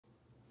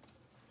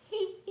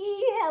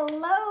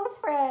Hello,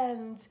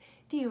 friends!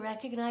 Do you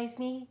recognize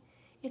me?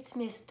 It's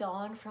Miss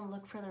Dawn from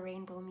Look for the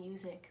Rainbow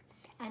Music.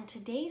 And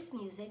today's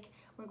music,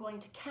 we're going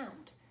to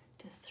count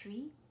to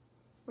 3.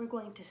 We're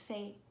going to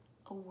say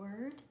a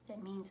word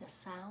that means a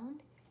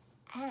sound,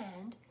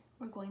 and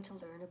we're going to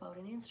learn about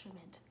an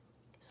instrument.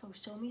 So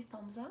show me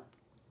thumbs up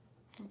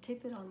and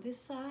tip it on this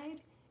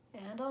side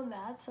and on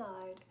that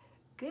side.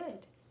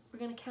 Good. We're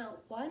going to count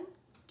 1,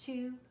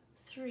 2,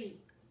 3.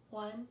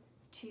 1,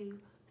 2,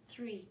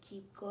 3.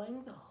 Keep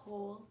going the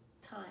whole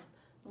time.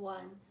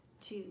 1,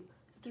 2,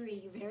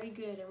 3. Very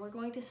good. And we're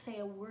going to say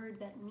a word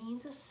that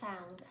means a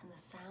sound, and the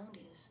sound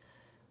is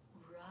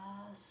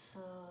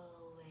rustling.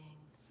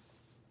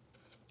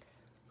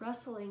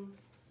 Rustling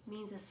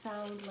means a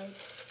sound like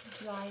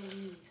dry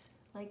leaves,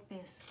 like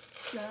this.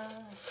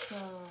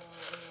 Rustling.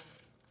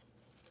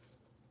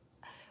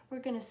 We're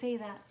going to say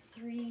that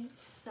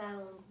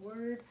 3-sound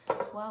word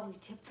while we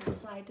tip from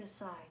side to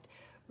side.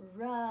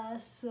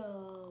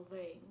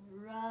 Rustling,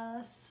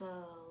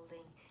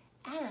 rustling.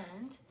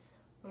 And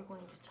we're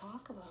going to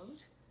talk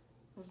about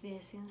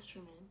this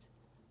instrument.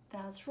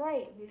 That's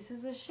right, this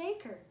is a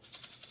shaker.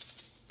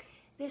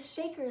 This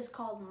shaker is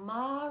called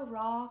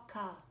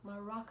Maraca.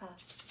 Maraca.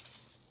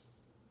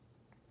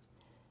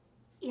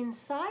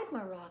 Inside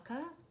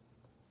Maraca,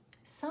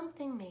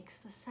 something makes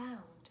the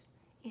sound.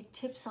 It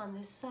tips on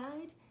this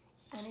side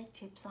and it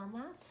tips on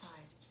that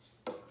side.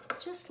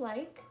 Just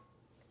like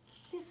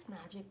this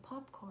magic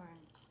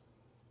popcorn.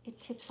 It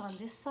tips on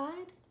this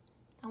side,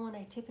 and when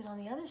I tip it on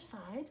the other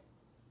side,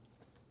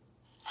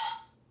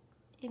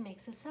 it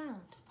makes a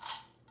sound.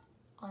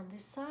 On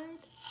this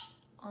side,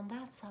 on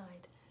that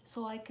side.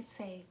 So I could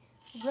say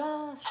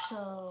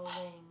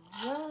rustling,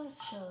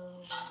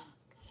 rustling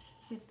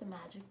with the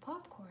magic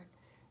popcorn.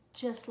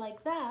 Just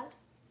like that,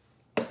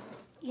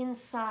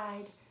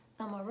 inside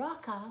the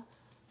maraca,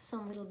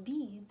 some little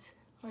beads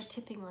are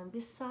tipping on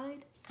this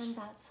side and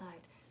that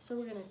side. So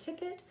we're going to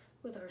tip it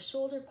with our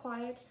shoulder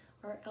quiet,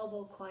 our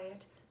elbow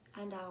quiet,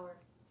 and our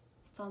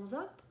thumbs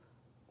up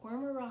or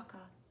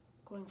maraca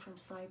going from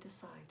side to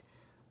side.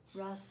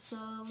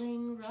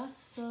 Rustling,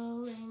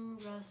 rustling,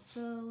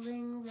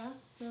 rustling,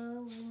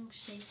 rustling,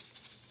 shake.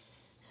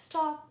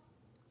 Stop.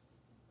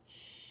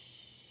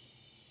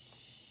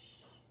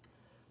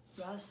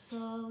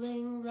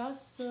 Rustling,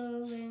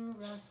 rustling,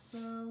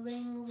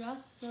 rustling,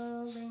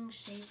 rustling,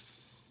 shake.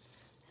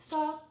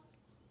 Stop.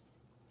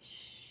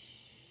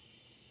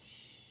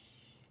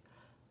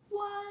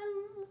 1,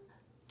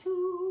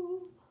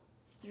 2,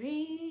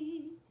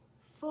 3,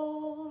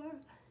 4.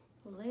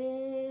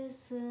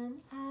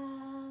 Listen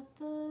at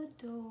the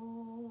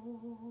door.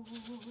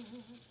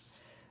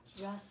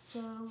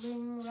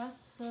 Rustling,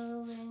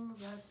 rustling,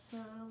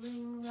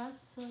 rustling,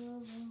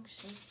 rustling,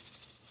 shake.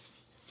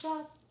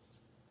 Stop.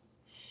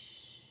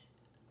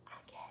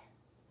 Again.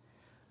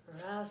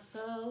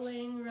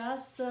 Rustling,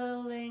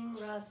 rustling,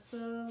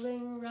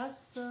 rustling,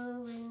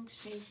 rustling,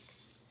 shake.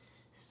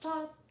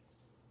 Stop.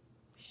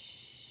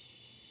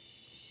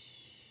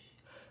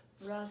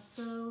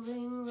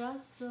 Rustling,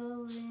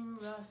 rustling,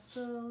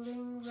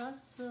 rustling,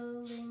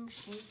 rustling,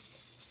 shake.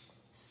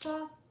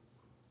 Stop.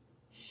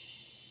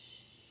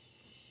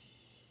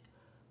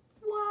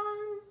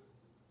 1,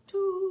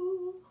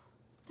 2,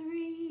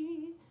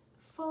 3,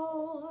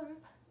 4.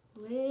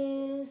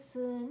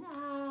 Listen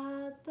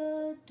at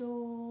the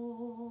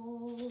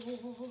door.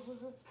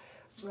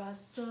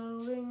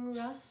 Rustling,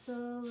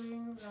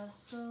 rustling,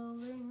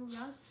 rustling,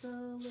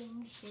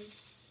 rustling, shake.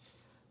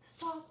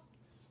 Stop.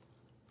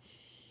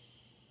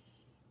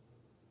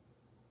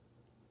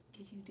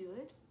 Did you do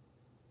it?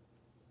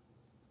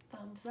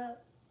 Thumbs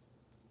up.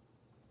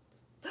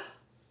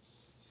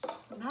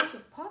 The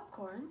magic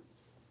popcorn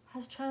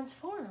has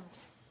transformed.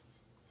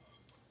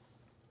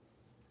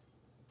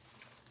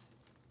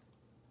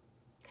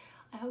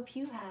 I hope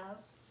you have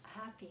a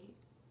happy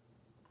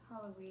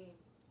Halloween.